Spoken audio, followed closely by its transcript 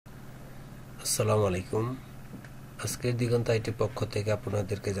আসসালামু আলাইকুম। আজকের দিগন্ত আইটি পক্ষ থেকে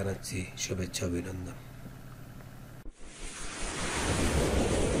আপনাদেরকে জানাচ্ছি শুভেচ্ছা অভিনন্দন।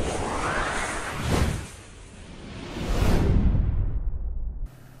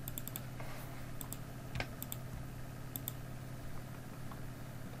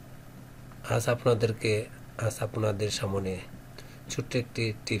 আজ আপনাদের সামনে ছোট্ট একটি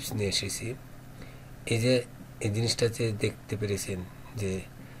টিপস নিয়ে এসেছি। এই জিনিসটা যে দেখতে পেরেছেন যে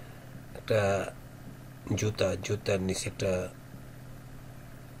একটা জুতার নিচে একটা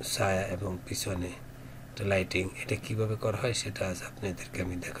ছায়া এবং পিছনে একটা লাইটিং, এটা কিভাবে করা হয় সেটা আজ আপনাদেরকে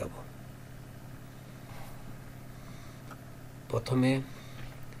আমি দেখাবো। প্রথমে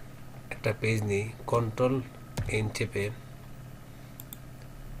একটা পেজ নিই, কন্ট্রোল এন চেপে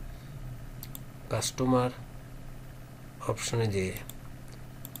কাস্টমার অপশনে যে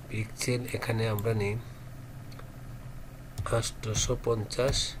পিক্সেল, এখানে আমরা নিই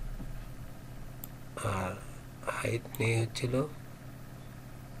 850 আর হাইট নিয়ে হচ্ছিল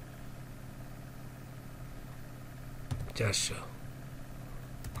 400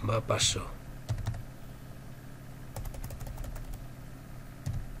 বা 500।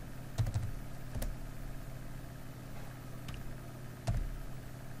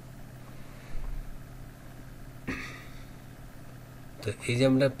 তো এই যে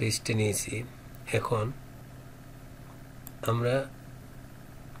আমরা পেজটা নিয়েছি, এখন আমরা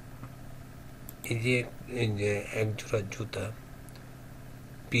এই যে এক জোড়া জুতা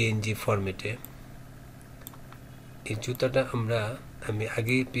পিএনজি ফরম্যাটে, এই জুতাটা আমি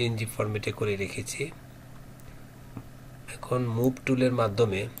আগেই পিএনজি ফরম্যাটে করে রেখেছি। এখন মুভ টুলের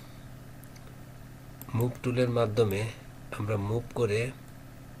মাধ্যমে আমরা মুভ করে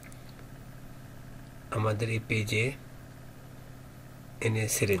আমাদের এই পেজে এনে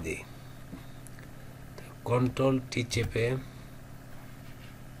ছেড়ে দিই। কন্ট্রোল টি চেপে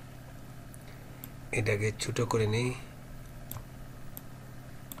এটাকে ছোট করে নিই,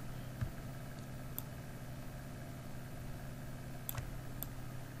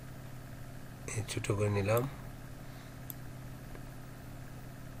 ছোট করে নিলাম।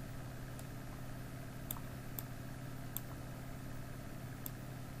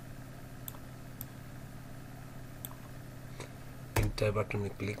 এন্টার বাটনে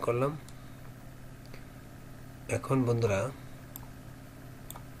ক্লিক করলাম। এখন বন্ধুরা,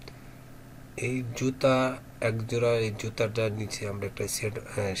 এই জুতা এক জোড়া, এই জুতাটার নিচে আমরা একটা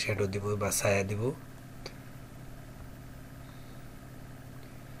শ্যাডো দিব বা ছায়া দিব।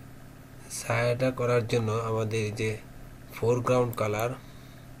 ছায়াটা করার জন্য আমাদের এই যে ফোরগ্রাউন্ড কালার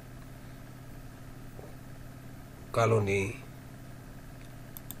কালো নেই,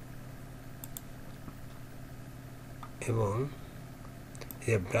 এবং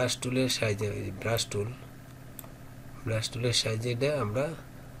এই ব্রাশ টুলের সাইজে, ব্রাশ টুলের সাইজে এটা আমরা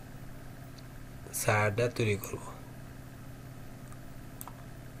ছায়াটা তৈরি করব।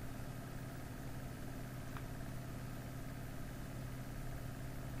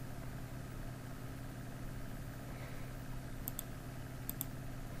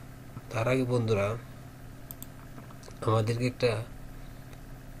 তার আগে বন্ধুরা, আমাদেরকে একটা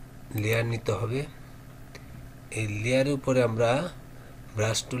লেয়ার নিতে হবে। এই লেয়ারের উপরে আমরা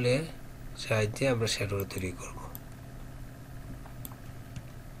ব্রাশ টুলের সাহায্যে আমরা শ্যাডো তৈরি করব।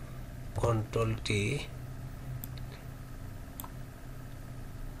 কন্ট্রোল টি,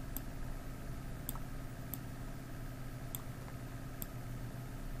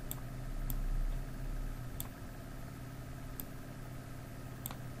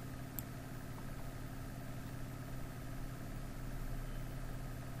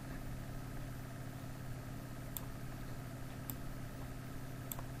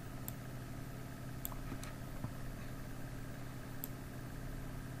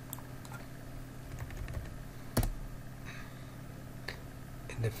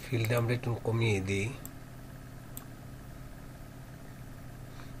 ফিল্ডটা আমরা একটু কমিয়ে দিই।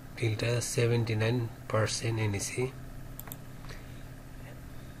 ফিল্ডটা 79% এনেছি।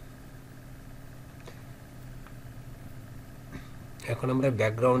 এখন আমরা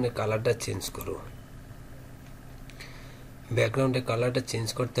ব্যাকগ্রাউন্ডের কালারটা চেঞ্জ করব। ব্যাকগ্রাউন্ডের কালারটা চেঞ্জ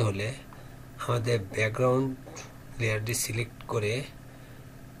করতে হলে আমাদের ব্যাকগ্রাউন্ড লেয়ারটি সিলেক্ট করে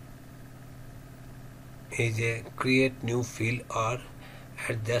এই যে ক্রিয়েট নিউ ফিল আর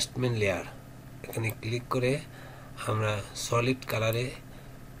অ্যাডজাস্টমেন্ট লেয়ার, এখানে ক্লিক করে আমরা সলিড কালারে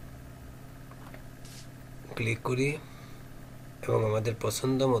ক্লিক করি এবং আমাদের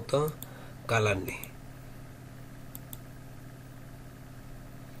পছন্দ মতো কালার নিই।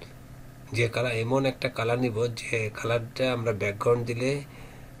 যে কালার, এমন একটা কালার নিব যে কালারটা আমরা ব্যাকগ্রাউন্ড দিলে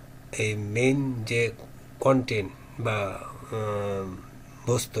এই মেইন যে কন্টেন্ট বা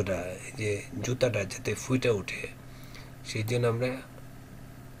বস্তুটা, এই যে জুতাটা যাতে ফুটে ওঠে, সেই জন্য আমরা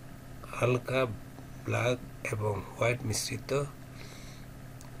হালকা ব্ল্যাক এবং হোয়াইট মিশ্রিত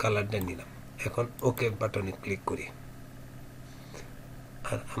কালারটা নিলাম। এখন ওকে বাটনে ক্লিক করি।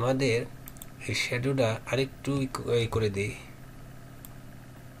 আর আমাদের এই শ্যাডোটা আরেকটু এই করে দিই,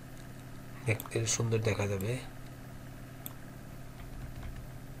 দেখতে সুন্দর দেখা যাবে।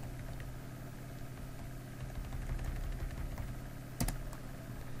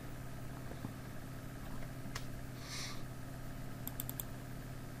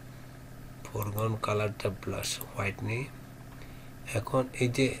 ফোরগ্রাউন্ড কালারটা প্লাস হোয়াইট নেই। এখন এই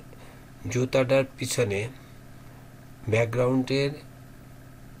যে জুতাটার পিছনে ব্যাকগ্রাউন্ডের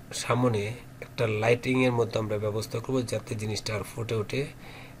সামনে একটা লাইটিংয়ের মতো আমরা ব্যবস্থা করব যাতে জিনিসটা আর ফুটে ওঠে।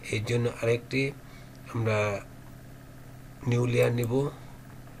 এই জন্য আরেকটি আমরা নিউ লেয়ার নিব।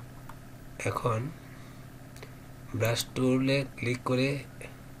 এখন ব্রাশ টুলে ক্লিক করে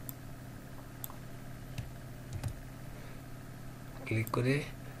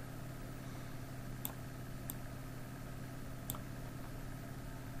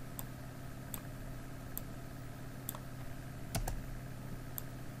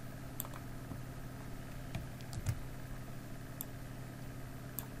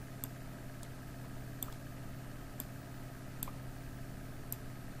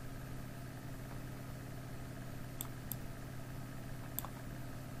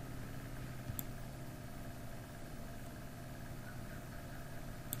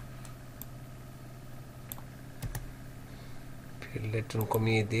ফিল্ড একটু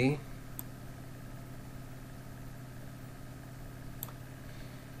কমিয়ে দিই।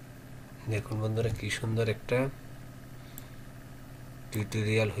 দেখুন বন্ধুরা, কি সুন্দর একটা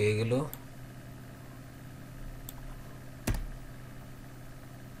টিউটোরিয়াল হয়ে গেল।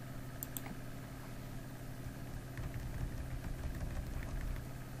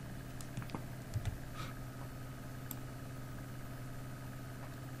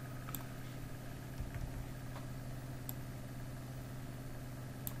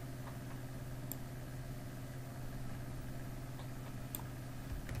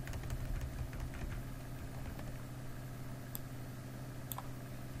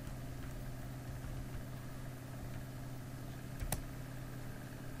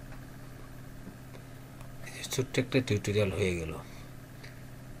 ছোট্ট একটা টিউটোরিয়াল হয়ে গেল।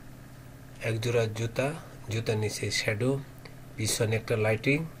 একজোড়া জুতা, জুতার নিচে শ্যাডো, পিছনে একটা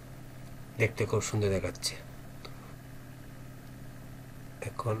লাইটিং, দেখতে খুব সুন্দর দেখাচ্ছে।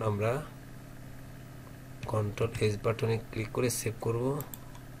 এখন আমরা কন্ট্রোল এস বাটনে ক্লিক করে সেভ করব।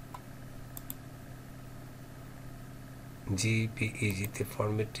 জিপিইজিতে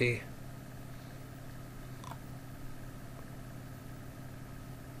ফরম্যাটে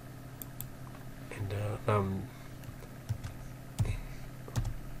নাম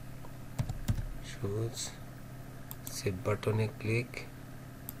শুজ, সেভ বাটনে ক্লিক,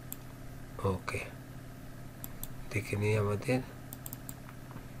 ওকে। দেখে নিই আমাদের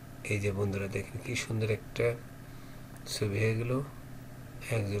এই যে বন্ধুরা, দেখেন কি সুন্দর একটা ছবি হয়ে গেল।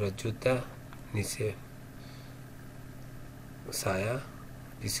 একজোড়া জুতা, নিচে ছায়া,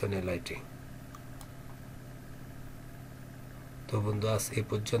 পিছনে লাইটিং। তো বন্ধু, আজ এই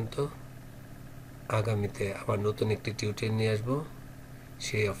পর্যন্ত। আগামীতে আবার নতুন একটি টিউটোরিয়াল নিয়ে আসবো,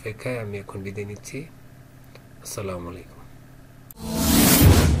 সেই অপেক্ষায় আমি এখন বিদায় নিচ্ছি। আসসালামু আলাইকুম।